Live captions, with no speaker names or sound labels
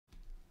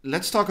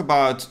let's talk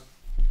about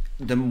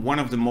one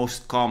of the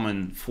most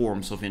common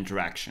forms of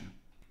interaction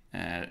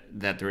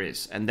that there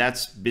is, and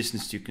that's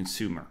business to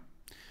consumer.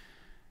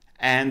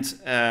 And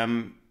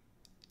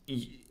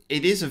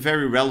it is a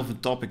very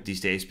relevant topic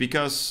these days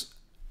because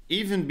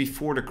even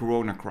before the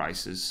Corona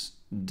crisis,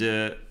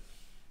 the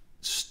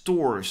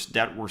stores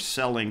that were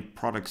selling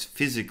products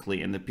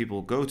physically and that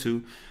people go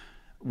to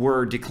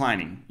were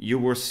declining. You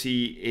will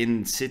see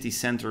in city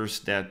centers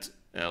that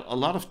a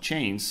lot of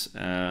chains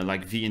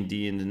like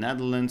V&D in the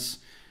Netherlands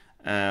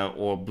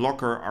or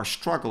Blokker are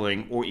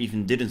struggling or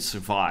even didn't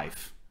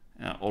survive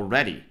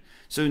already.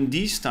 So in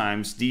these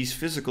times, these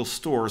physical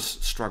stores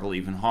struggle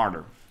even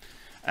harder.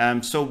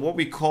 So what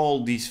we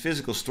call these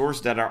physical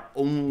stores that are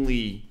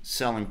only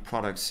selling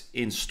products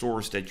in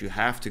stores that you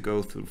have to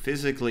go through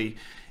physically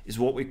is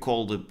what we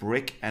call the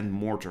brick and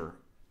mortar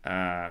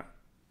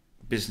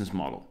business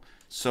model.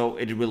 So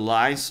it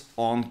relies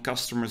on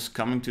customers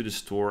coming to the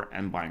store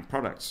and buying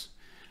products.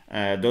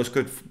 Those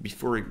could,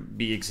 for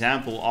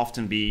example,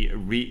 often be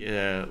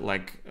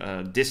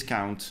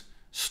discount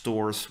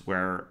stores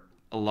where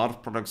a lot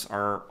of products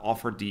are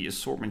offered, the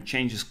assortment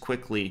changes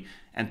quickly,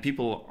 and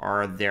people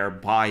are there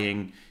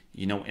buying,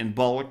 in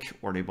bulk,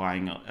 or they're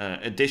buying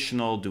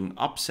additional, doing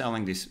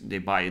upselling. They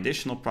buy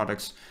additional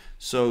products.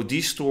 So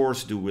these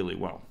stores do really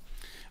well.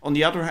 On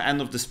the other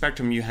end of the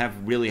spectrum, you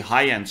have really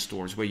high-end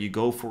stores where you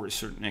go for a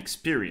certain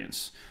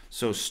experience.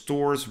 So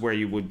stores where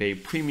you would pay a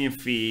premium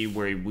fee,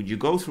 where you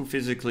go through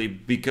physically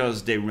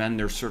because they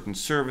render certain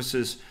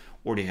services,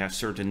 or they have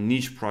certain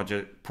niche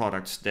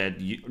products that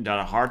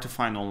are hard to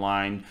find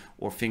online,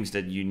 or things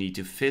that you need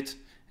to fit,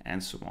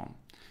 and so on.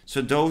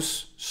 So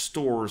those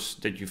stores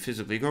that you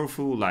physically go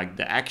through, like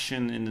the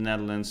Action in the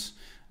Netherlands,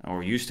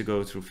 or used to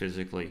go through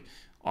physically,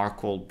 are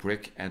called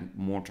brick and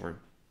mortar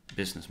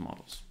business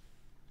models.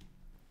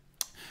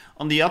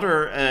 On the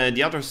other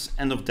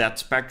end of that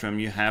spectrum,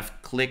 you have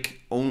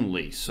click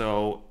only.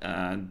 So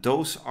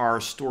those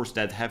are stores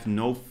that have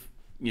no,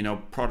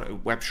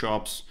 product web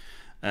shops,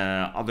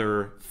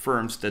 other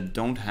firms that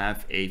don't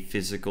have a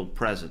physical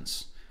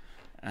presence.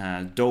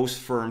 Those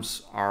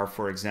firms are,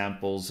 for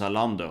example,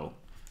 Zalando,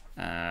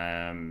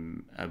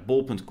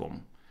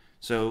 bol.com.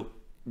 So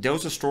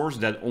those are stores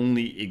that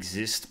only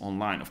exist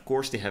online. Of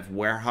course, they have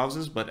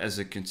warehouses, but as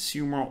a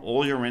consumer,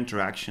 all your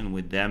interaction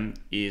with them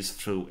is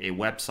through a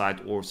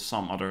website or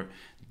some other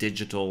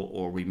digital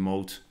or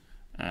remote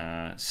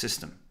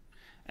system.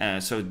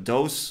 So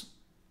those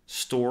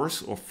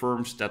stores or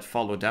firms that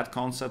follow that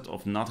concept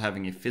of not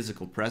having a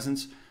physical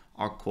presence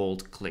are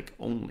called click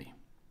only.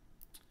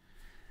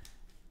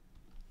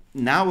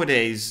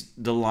 Nowadays,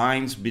 the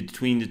lines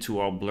between the two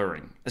are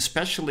blurring.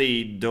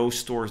 Especially those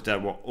stores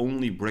that were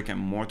only brick and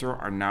mortar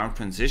are now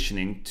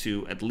transitioning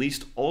to at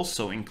least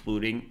also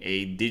including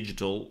a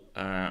digital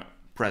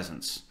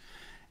presence.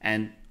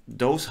 And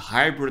those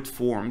hybrid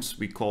forms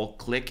we call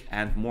click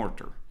and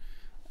mortar.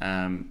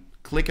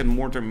 Click and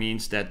mortar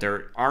means that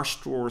there are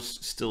stores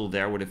still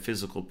there with a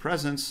physical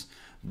presence,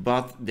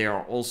 but they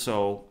are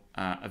also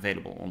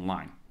available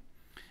online.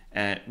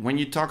 When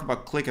you talk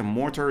about click and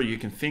mortar, you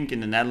can think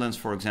in the Netherlands,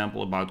 for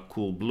example, about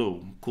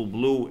Coolblue.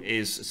 Coolblue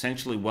is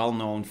essentially well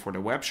known for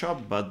their web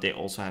shop, but they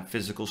also have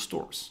physical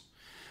stores.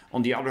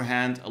 On the other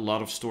hand, a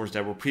lot of stores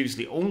that were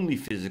previously only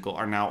physical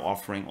are now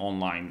offering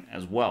online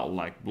as well,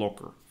 like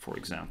Blokker, for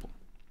example.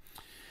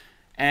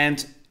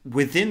 And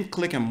within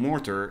click and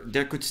mortar,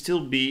 there could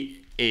still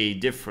be a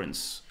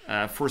difference.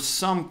 For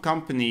some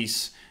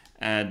companies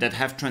that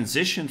have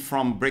transitioned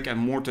from brick and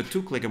mortar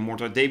to click and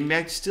mortar, they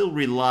might still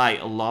rely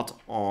a lot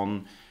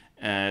on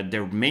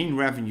their main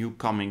revenue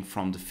coming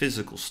from the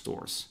physical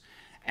stores.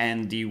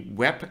 And the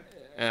web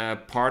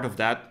part of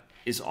that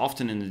is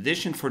often an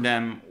addition for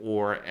them,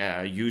 or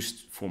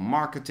used for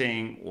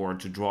marketing or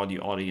to draw the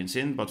audience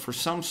in. But for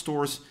some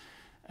stores,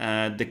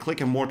 the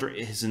click and mortar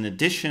is an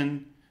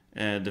addition,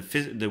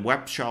 the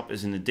web shop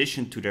is an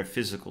addition to their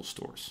physical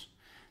stores.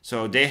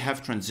 So they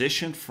have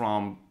transitioned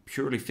from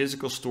purely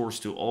physical stores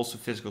to also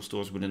physical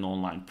stores with an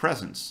online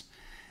presence.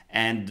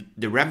 And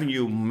the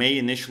revenue may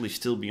initially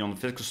still be on the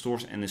physical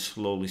stores and is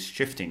slowly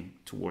shifting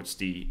towards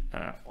the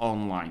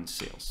online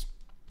sales.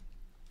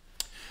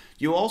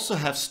 You also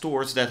have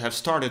stores that have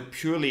started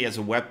purely as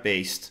a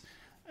web-based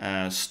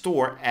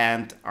store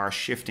and are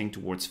shifting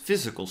towards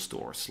physical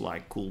stores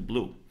like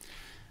Coolblue.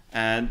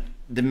 And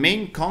the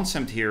main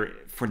concept here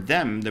for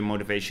them, the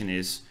motivation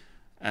is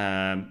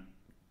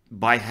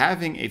by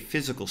having a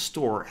physical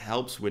store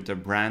helps with their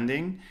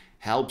branding,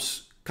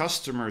 helps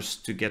customers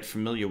to get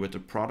familiar with the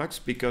products,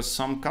 because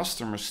some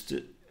customers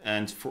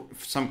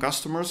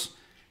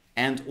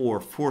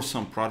or for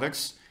some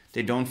products,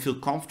 they don't feel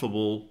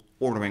comfortable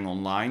ordering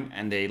online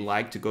and they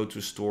like to go to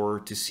a store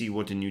to see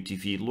what the new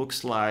TV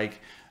looks like,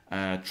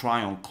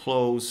 try on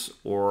clothes,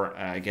 or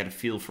get a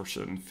feel for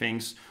certain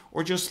things,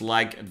 or just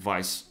like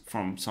advice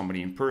from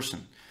somebody in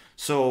person.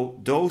 So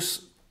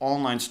those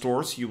online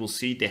stores, you will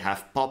see they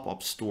have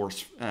pop-up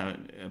stores,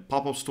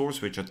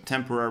 which are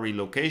temporary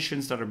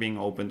locations that are being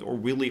opened, or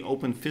really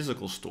open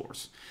physical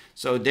stores.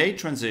 So they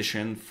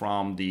transition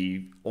from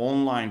the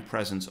online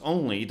presence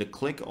only, the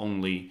click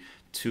only,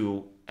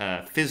 to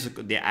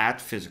physical. They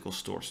add physical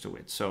stores to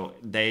it. So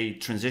they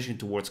transition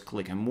towards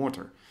click and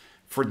mortar.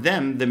 For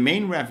them, the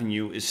main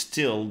revenue is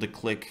still the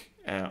click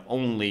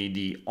only,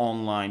 the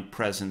online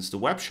presence, the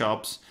web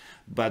shops,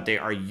 but they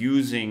are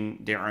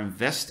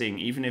investing,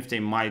 even if they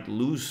might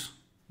lose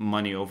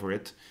money over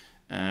it,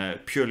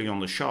 purely on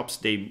the shops,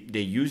 they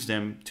use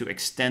them to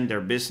extend their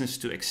business,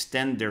 to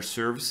extend their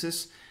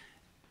services.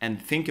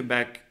 And think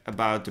back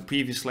about the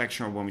previous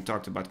lecture when we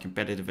talked about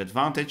competitive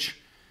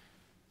advantage.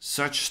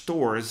 Such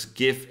stores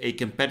give a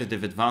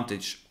competitive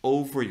advantage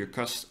over your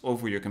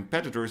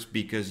competitors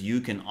because you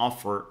can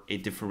offer a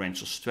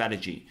differential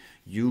strategy.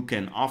 You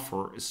can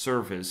offer a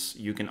service,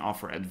 you can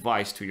offer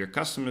advice to your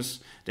customers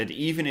that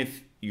even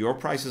if your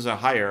prices are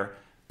higher,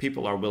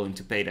 people are willing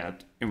to pay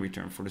that in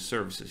return for the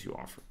services you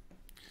offer.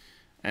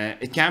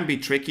 It can be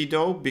tricky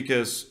though,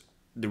 because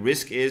the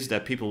risk is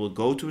that people will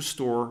go to a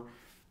store,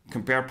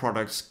 compare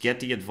products, get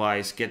the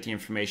advice, get the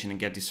information, and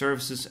get the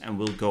services, and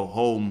will go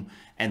home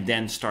and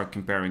then start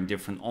comparing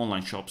different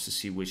online shops to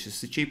see which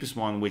is the cheapest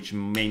one, which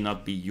may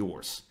not be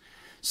yours.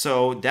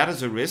 So that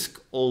is a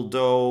risk,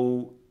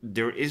 although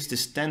there is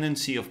this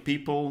tendency of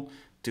people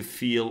to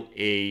feel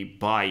a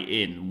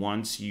buy-in.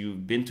 Once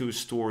you've been to a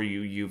store,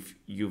 you've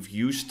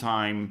used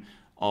time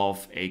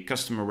of a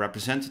customer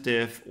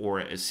representative or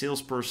a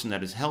salesperson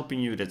that is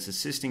helping you, that's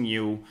assisting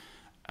you,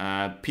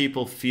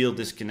 people feel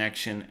this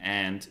connection,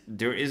 and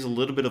there is a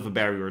little bit of a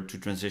barrier to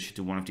transition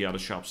to one of the other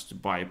shops to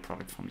buy a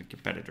product from the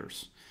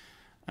competitors.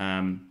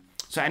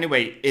 So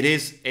anyway, it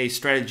is a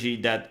strategy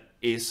that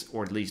is,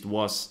 or at least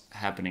was,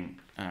 happening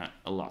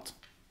a lot.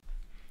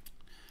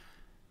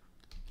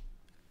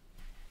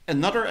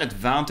 Another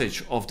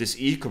advantage of this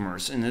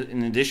e-commerce,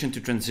 in addition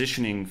to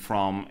transitioning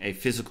from a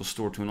physical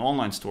store to an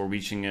online store,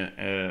 reaching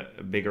a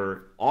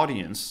bigger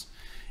audience,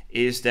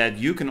 is that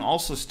you can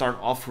also start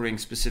offering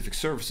specific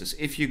services.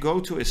 If you go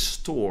to a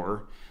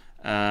store,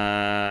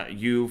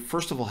 you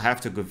first of all have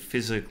to go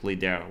physically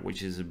there,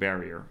 which is a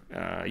barrier.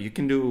 You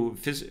can do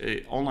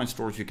online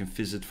stores, you can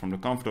visit from the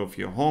comfort of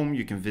your home,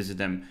 you can visit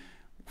them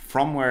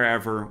from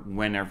wherever,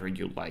 whenever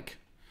you like.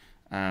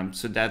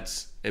 So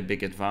that's a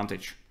big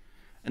advantage.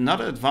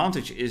 Another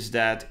advantage is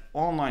that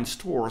online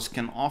stores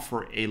can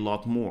offer a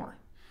lot more.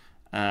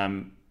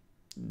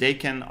 They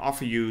can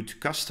offer you to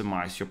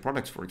customize your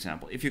products, for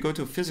example. If you go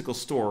to a physical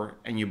store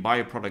and you buy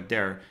a product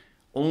there,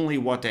 only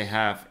what they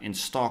have in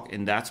stock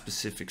in that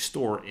specific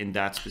store, in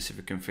that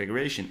specific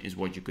configuration, is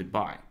what you could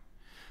buy.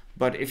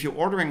 But if you're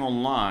ordering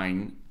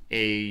online,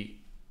 a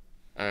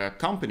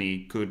company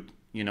could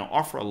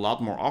offer a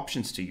lot more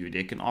options to you.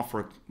 They can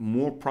offer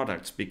more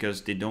products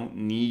because they don't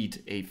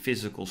need a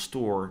physical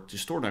store to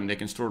store them. They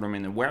can store them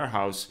in a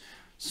warehouse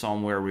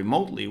somewhere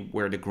remotely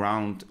where the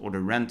ground or the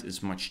rent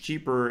is much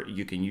cheaper.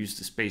 You can use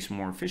the space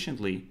more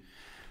efficiently,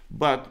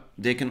 but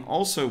they can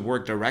also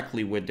work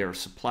directly with their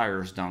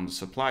suppliers down the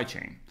supply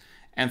chain.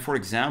 And for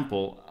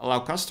example, allow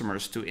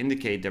customers to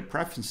indicate their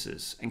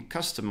preferences and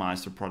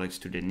customize their products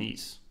to their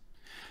needs.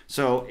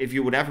 So if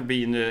you would ever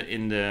be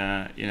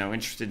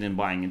interested in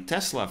buying a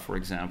Tesla, for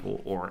example,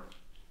 or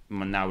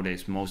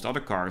nowadays most other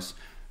cars,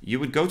 you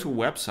would go to a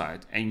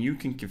website and you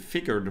can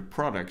configure the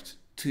product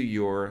to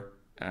your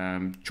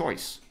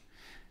choice.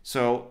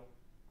 So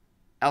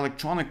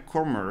electronic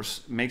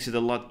commerce makes it a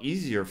lot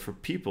easier for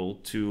people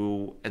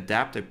to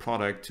adapt a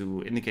product,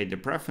 to indicate their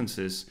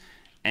preferences,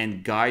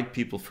 and guide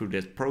people through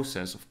that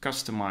process of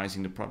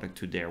customizing the product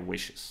to their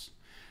wishes.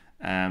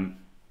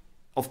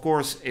 Of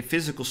course, a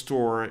physical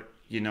store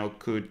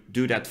could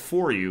do that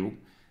for you,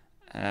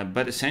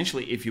 but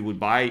essentially if you would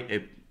buy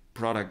a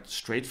product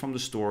straight from the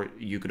store,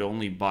 you could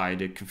only buy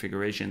the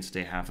configurations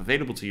they have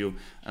available to you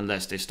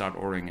unless they start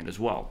ordering it as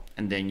well.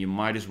 And then you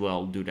might as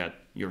well do that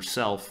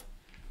yourself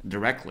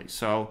directly.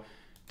 So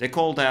they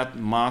call that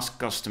mass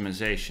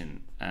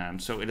customization.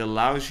 So it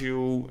allows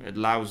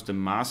the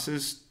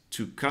masses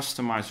to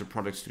customize the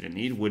products to their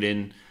need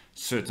within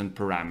certain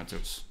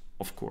parameters,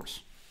 of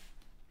course.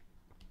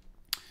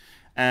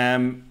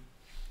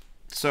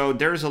 So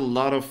there's a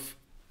lot of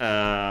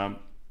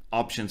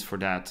options for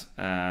that.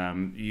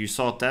 You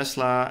saw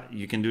Tesla.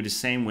 You can do the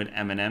same with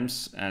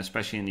M&Ms,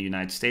 especially in the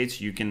United States.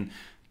 You can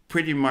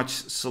pretty much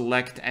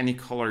select any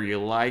color you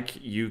like.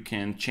 You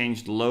can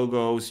change the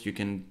logos. You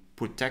can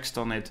put text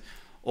on it.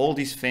 All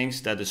these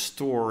things that a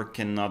store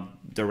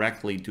cannot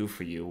directly do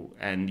for you.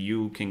 And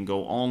you can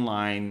go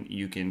online.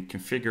 You can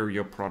configure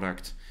your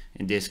product,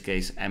 in this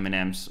case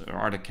M&Ms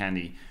or other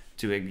candy,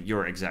 to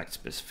your exact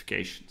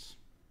specifications.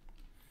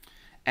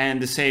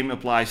 And the same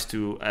applies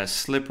to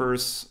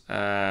slippers.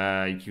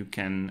 You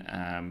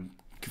can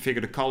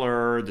configure the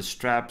color, the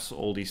straps,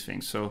 all these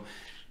things. So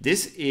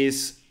this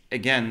is,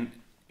 again,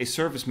 a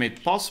service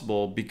made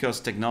possible because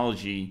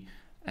technology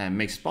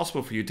makes it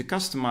possible for you to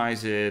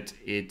customize it.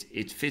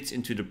 It fits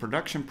into the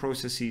production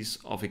processes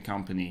of a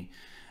company.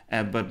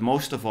 But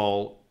most of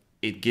all,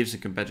 it gives a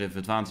competitive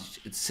advantage.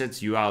 It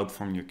sets you out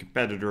from your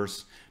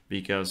competitors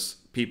because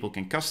people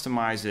can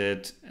customize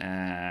it.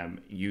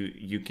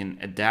 You can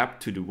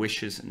adapt to the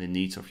wishes and the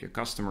needs of your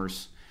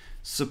customers,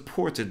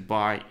 supported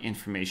by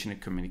information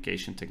and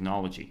communication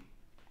technology.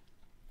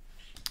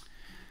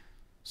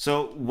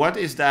 So what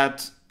is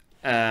that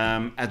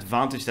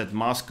advantage that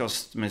mass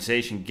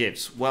customization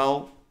gives?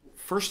 Well,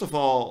 first of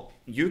all,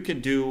 you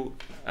can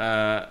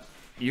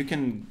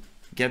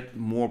get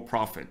more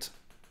profit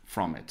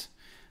from it,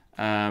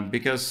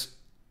 because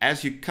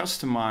as you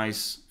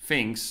customize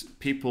things,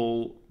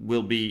 people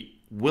will be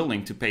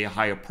willing to pay a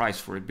higher price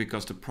for it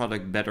because the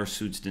product better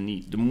suits the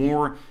need. The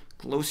more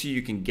closer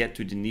you can get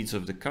to the needs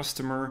of the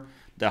customer,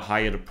 the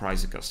higher the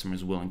price the customer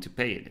is willing to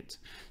pay it.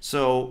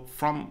 So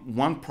from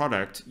one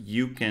product,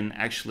 you can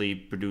actually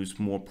produce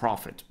more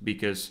profit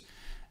because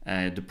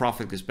the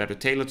product is better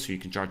tailored, so you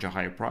can charge a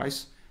higher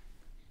price.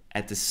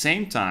 At the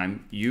same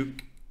time, you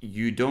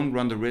don't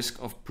run the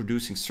risk of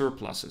producing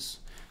surpluses.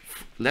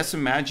 Let's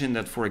imagine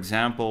that, for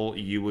example,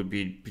 you would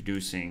be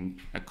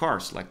producing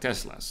cars like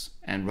Teslas,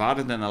 and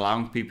rather than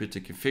allowing people to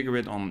configure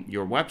it on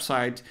your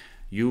website,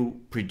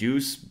 you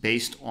produce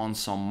based on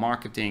some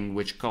marketing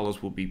which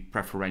colors will be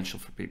preferential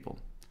for people.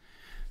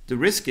 The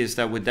risk is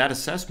that with that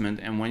assessment,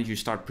 and when you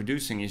start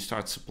producing, you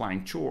start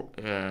supplying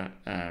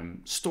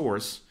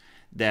stores,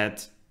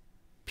 that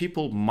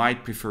people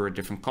might prefer a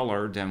different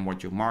color than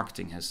what your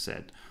marketing has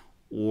said,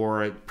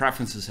 or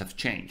preferences have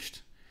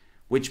changed,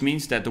 which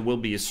means that there will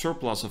be a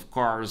surplus of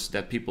cars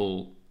that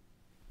people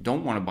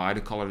don't want to buy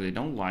the color they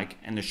don't like,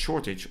 and a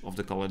shortage of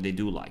the color they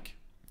do like.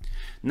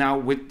 Now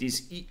with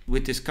this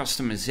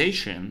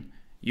customization,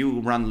 you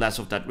run less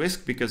of that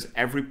risk because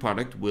every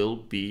product will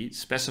be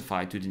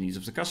specified to the needs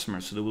of the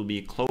customer. So there will be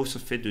a closer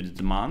fit to the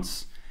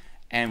demands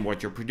and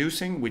what you're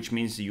producing, which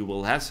means that you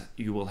will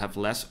have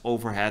less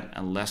overhead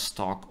and less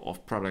stock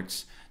of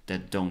products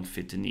that don't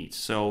fit the needs.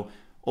 So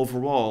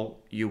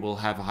overall, you will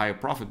have a higher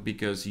profit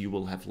because you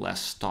will have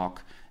less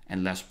stock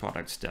and less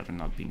products that are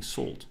not being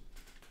sold.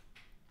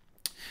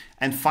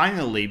 And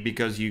finally,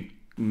 because you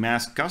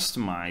mass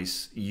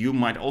customize, you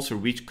might also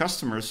reach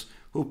customers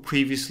who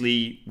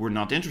previously were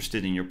not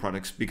interested in your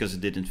products because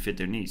it didn't fit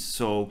their needs.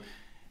 So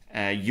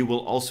you will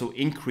also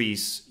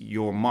increase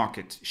your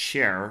market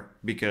share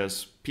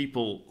because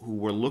people who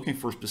were looking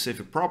for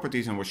specific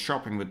properties and were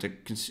shopping with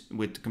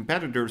the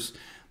competitors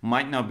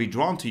might now be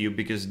drawn to you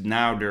because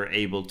now they're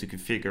able to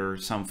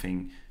configure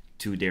something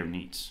to their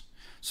needs.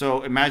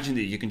 So imagine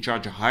that you can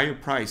charge a higher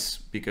price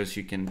because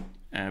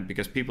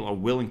people are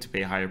willing to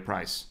pay a higher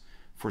price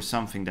for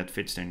something that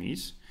fits their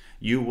needs.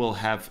 You will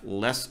have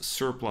less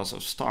surplus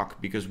of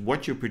stock because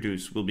what you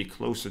produce will be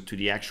closer to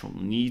the actual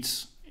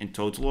needs in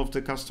total of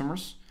the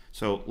customers,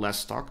 so less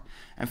stock.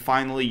 And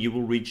finally, you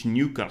will reach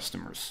new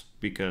customers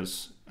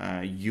because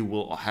you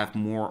will have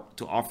more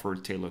to offer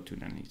tailored to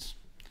their needs.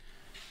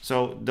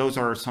 So those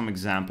are some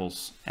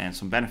examples and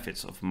some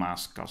benefits of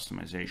mass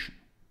customization.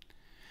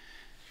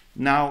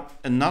 Now,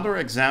 another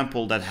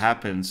example that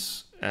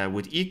happens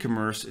with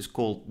e-commerce is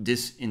called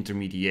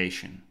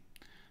disintermediation.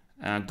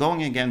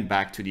 Going again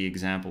back to the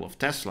example of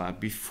Tesla,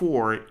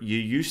 before you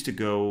used to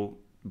go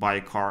buy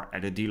a car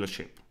at a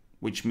dealership,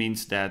 which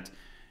means that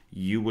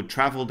you would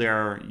travel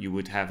there, you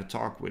would have a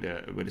talk with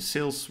a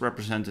sales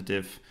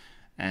representative,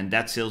 and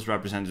that sales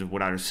representative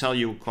would either sell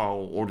you a car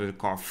or order the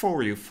car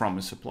for you from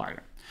a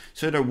supplier.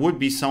 So there would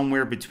be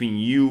somewhere between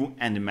you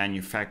and the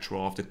manufacturer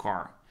of the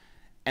car.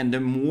 And the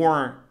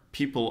more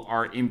people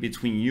are in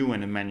between you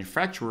and the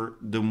manufacturer,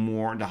 the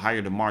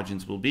higher the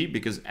margins will be,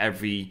 because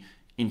every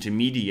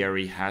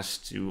intermediary has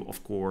to,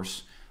 of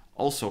course,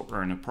 also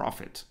earn a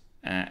profit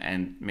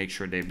and make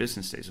sure their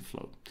business stays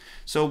afloat.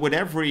 So with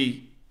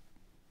every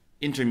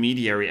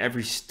intermediary,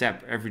 every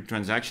step, every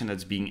transaction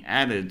that's being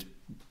added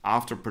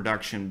after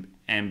production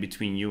and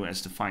between you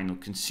as the final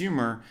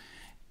consumer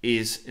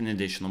is an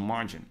additional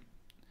margin.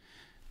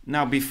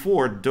 Now,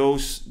 before,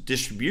 those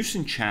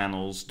distribution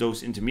channels,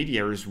 those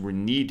intermediaries were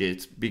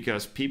needed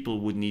because people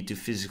would need to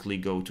physically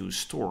go to a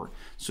store.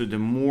 So the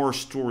more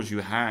stores you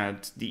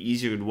had, the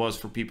easier it was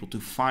for people to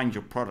find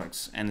your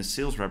products and a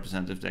sales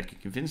representative that could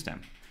convince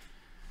them.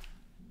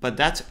 But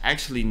that's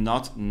actually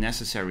not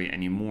necessary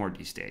anymore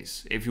these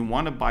days. If you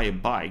want to buy a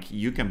bike,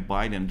 you can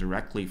buy them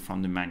directly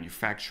from the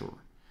manufacturer.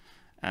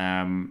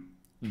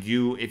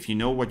 If you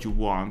know what you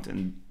want,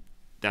 and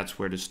that's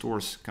where the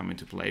stores come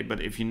into play. But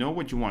if you know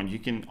what you want, you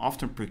can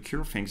often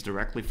procure things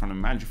directly from the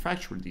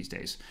manufacturer these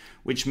days,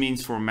 which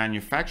means for a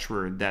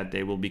manufacturer that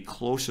they will be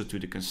closer to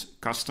the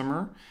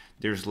customer.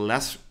 There's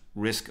less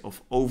risk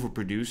of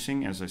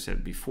overproducing, as I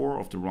said before,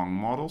 of the wrong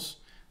models.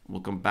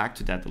 We'll come back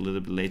to that a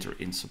little bit later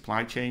in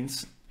supply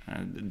chains.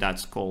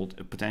 That's called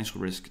a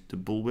potential risk, the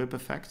bullwhip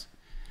effect.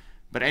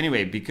 But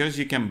anyway, because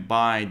you can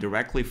buy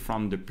directly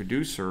from the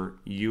producer,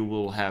 you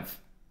will have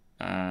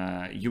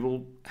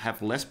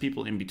less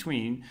people in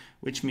between,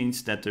 which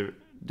means that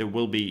there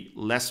will be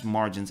less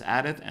margins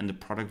added and the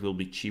product will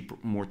be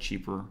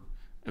cheaper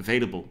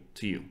available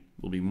to you,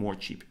 will be more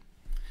cheap.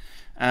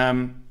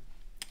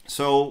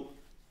 So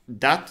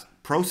that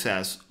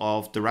process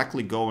of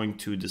directly going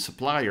to the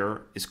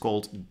supplier is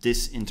called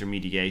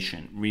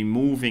disintermediation,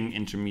 removing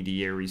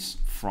intermediaries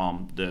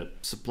from the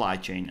supply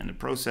chain and the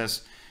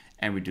process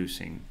and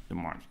reducing the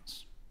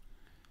margins.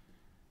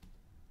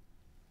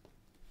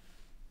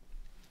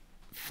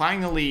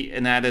 Finally,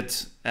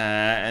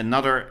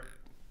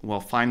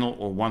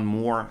 one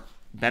more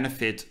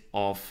benefit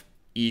of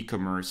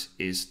e-commerce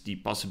is the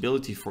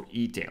possibility for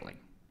e-tailing.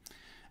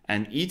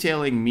 And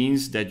e-tailing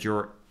means that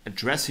you're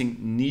addressing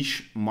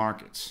niche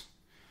markets.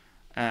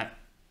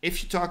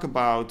 If you talk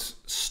about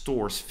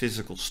stores,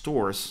 physical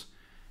stores,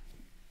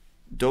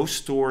 those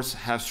stores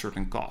have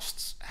certain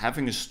costs.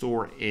 Having a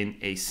store in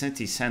a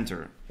city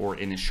center or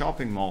in a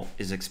shopping mall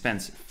is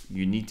expensive.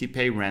 You need to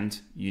pay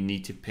rent, you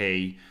need to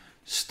pay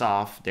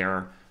staff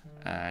there,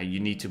 you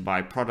need to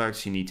buy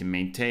products, you need to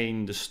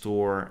maintain the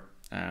store,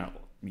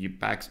 you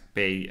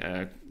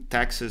pay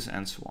taxes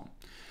and so on.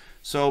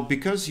 So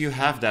because you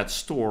have that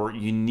store,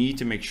 you need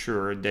to make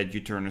sure that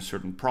you turn a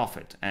certain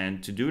profit.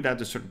 And to do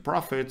that, a certain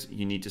profit,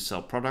 you need to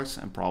sell products,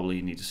 and probably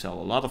you need to sell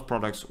a lot of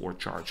products or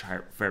charge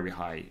very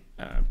high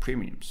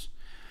premiums.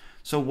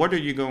 So what are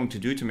you going to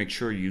do to make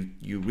sure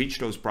you reach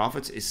those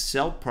profits is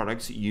sell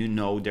products you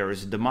know there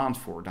is a demand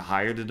for. The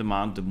higher the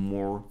demand, the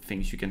more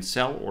things you can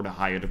sell, or the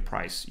higher the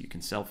price you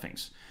can sell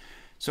things.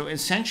 So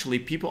essentially,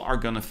 people are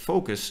going to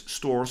focus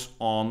stores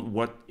on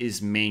what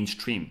is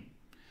mainstream.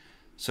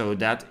 So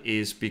that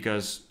is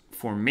because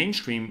for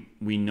mainstream,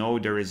 we know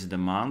there is a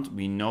demand,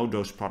 we know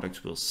those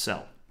products will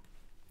sell.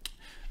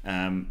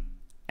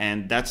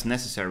 And that's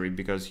necessary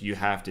because you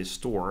have this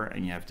store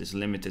and you have this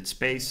limited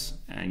space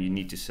and you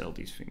need to sell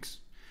these things.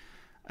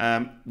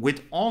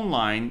 With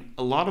online,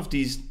 a lot of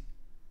these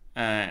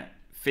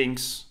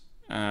things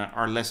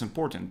are less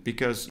important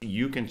because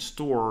you can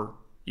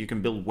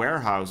build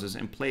warehouses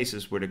in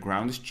places where the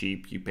ground is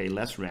cheap, you pay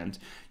less rent,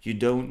 you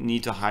don't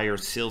need to hire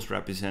sales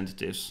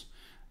representatives.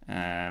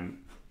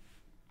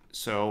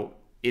 So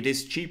it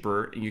is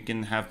cheaper and you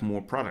can have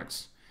more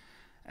products.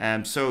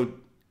 So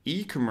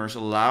e-commerce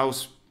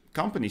allows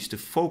companies to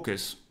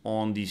focus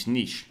on these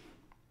niche.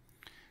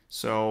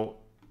 So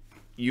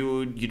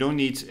you don't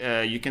need,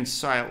 you can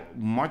sell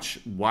much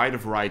wider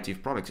variety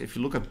of products. If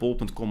you look at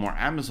bol.com or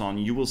Amazon,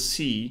 you will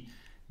see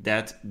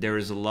that there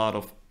is a lot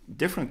of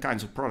different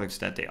kinds of products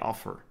that they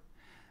offer.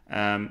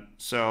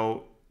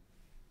 So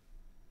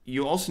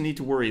you also need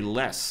to worry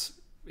less.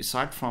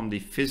 Aside from the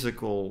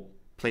physical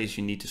place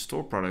you need to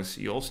store products,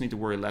 you also need to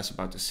worry less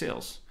about the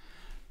sales,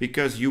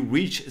 because you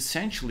reach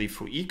essentially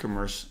for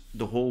e-commerce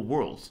the whole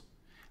world,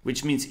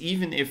 which means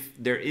even if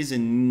there is a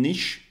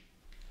niche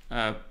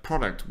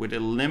product with a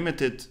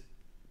limited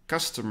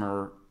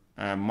customer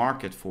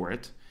market for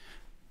it,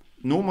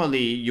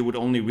 normally you would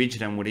only reach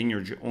them within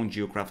your own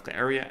geographical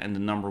area and the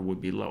number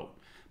would be low.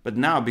 But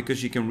now,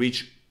 because you can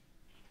reach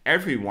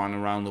everyone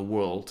around the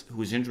world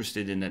who is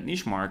interested in that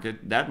niche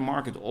market, that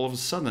market all of a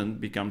sudden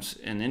becomes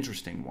an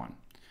interesting one.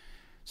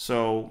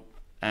 So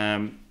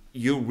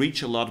you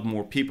reach a lot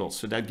more people.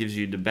 So that gives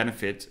you the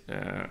benefit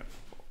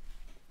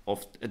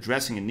of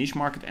addressing a niche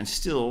market and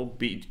still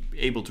be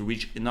able to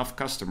reach enough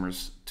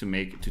customers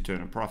to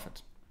turn a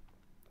profit.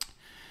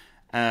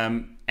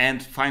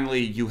 And finally,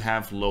 you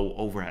have low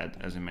overhead,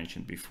 as I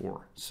mentioned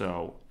before.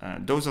 So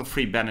those are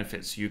three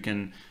benefits. You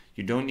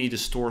don't need a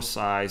store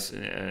size,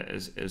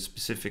 a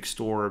specific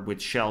store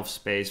with shelf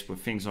space where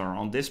things are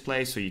on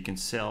display, so you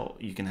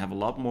can have a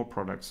lot more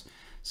products.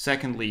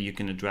 Secondly, you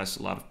can address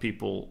a lot of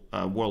people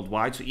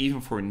worldwide. So even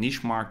for a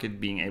niche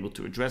market, being able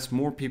to address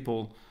more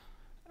people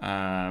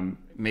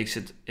makes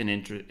it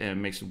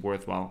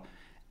worthwhile.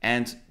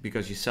 And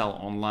because you sell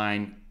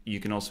online, you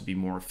can also be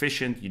more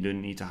efficient. You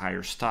don't need to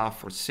hire staff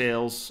for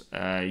sales.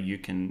 You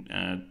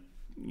can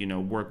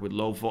work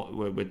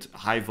with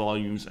high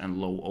volumes and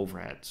low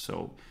overhead.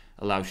 So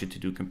allows you to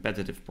do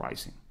competitive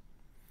pricing.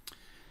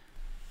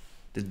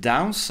 The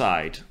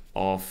downside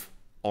of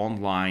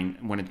online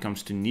when it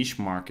comes to niche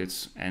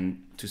markets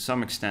and to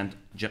some extent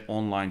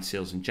online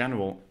sales in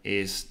general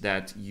is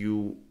that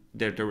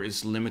there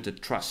is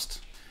limited trust.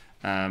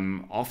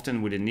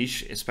 Often with a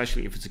niche,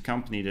 especially if it's a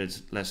company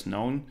that's less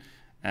known,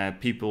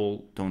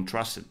 people don't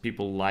trust it.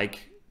 People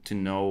like to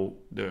know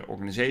the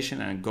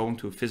organization, and going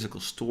to a physical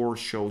store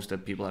shows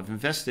that people have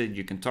invested.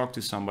 You can talk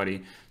to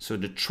somebody, so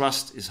the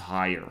trust is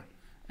higher.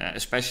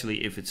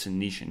 Especially if it's a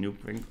niche and new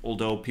thing,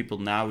 although people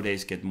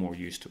nowadays get more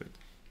used to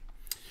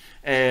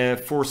it.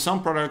 For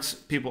some products,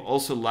 people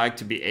also like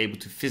to be able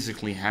to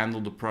physically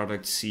handle the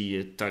product, see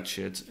it, touch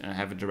it, and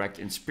have a direct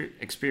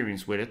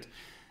experience with it.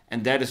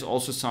 And that is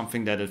also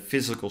something that a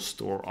physical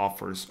store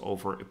offers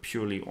over a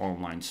purely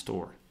online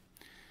store.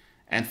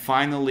 And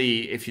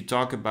finally, if you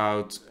talk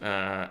about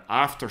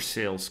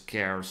after-sales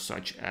care,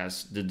 such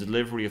as the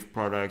delivery of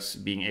products,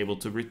 being able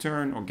to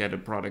return or get a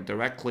product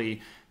directly,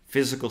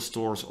 physical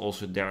stores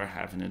also there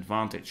have an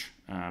advantage.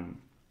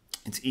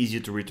 It's easier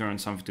to return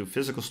something to a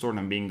physical store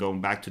than going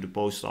back to the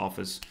post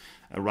office,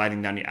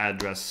 writing down the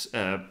address,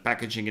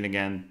 packaging it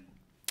again,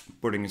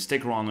 putting a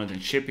sticker on it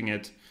and shipping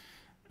it.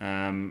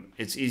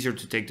 It's easier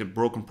to take the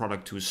broken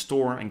product to a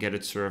store and get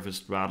it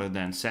serviced rather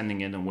than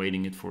sending it and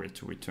waiting it for it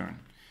to return.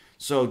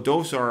 So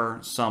those are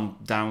some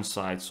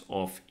downsides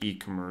of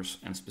e-commerce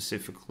and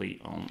specifically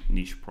on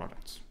niche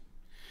products.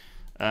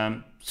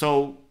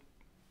 So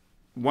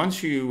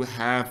once you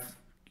have,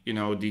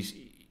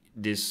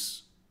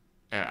 this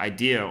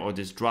idea or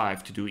this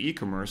drive to do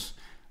e-commerce,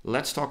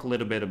 let's talk a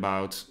little bit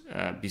about,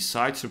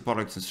 besides the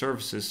products and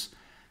services,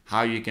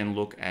 how you can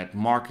look at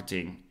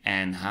marketing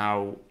and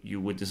how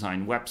you would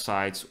design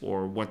websites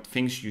or what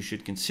things you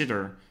should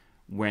consider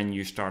when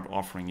you start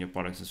offering your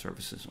products and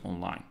services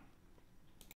online.